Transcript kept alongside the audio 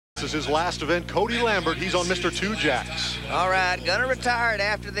This is his last event. Cody Lambert, he's on Mr. Two Jacks. All right, gonna retire it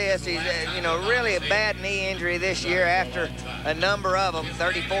after this. He's, you know, really a bad knee injury this year after a number of them.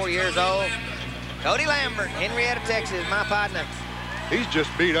 34 years old. Cody Lambert, Henrietta, Texas, my partner. He's just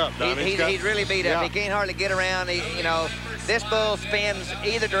beat up, Don. He's really beat up. He can't hardly get around. You know, this bull spins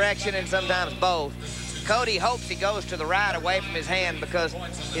either direction and sometimes both. Cody hopes he goes to the right away from his hand because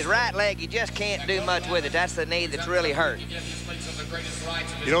his right leg, he just can't do much with it. That's the knee that's really hurt.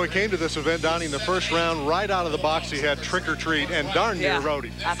 You know, he came to this event, Donnie, in the first round. Right out of the box, he had Trick or Treat and darn near rode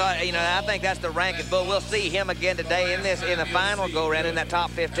him. I thought, you know, I think that's the ranked bull. We'll see him again today in the final go-around in that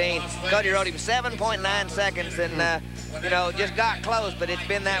top 15. Cody rode him 7.9 seconds and, you know, just got close, but it's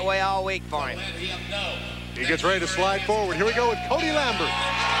been that way all week for him. He gets ready to slide forward. Here we go with Cody Lambert.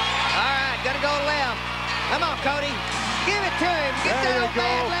 All right, gonna go left. Come on, Cody. Give it to him. Get that old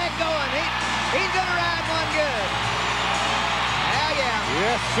bad leg going. He's gonna ride one good. Hell yeah.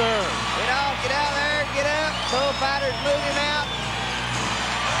 Yes, sir. Get off, get out there, get up. Bullfighters move him out.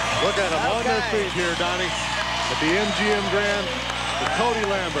 Look at them on their feet here, Donnie. At the MGM Grand with Cody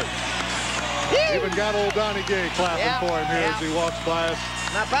Lambert. Even got old Donnie Gay clapping for him here as he walks by us.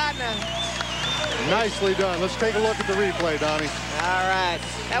 My partner. Nicely done. Let's take a look at the replay, Donnie. All right.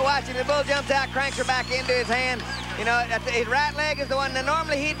 Now watch it. The bull jumps out, cranks her back into his hand. You know, his right leg is the one that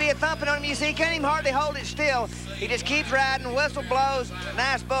normally he'd be a thumping on him. You see, he can't even hardly hold it still. He just keeps riding, whistle blows.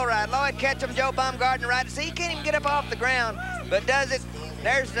 Nice bull ride. Lloyd Ketchum, Joe Baumgartner riding. See, he can't even get up off the ground, but does it.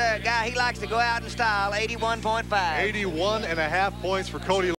 There's the guy, he likes to go out in style, 81.5. 81.5 points for Cody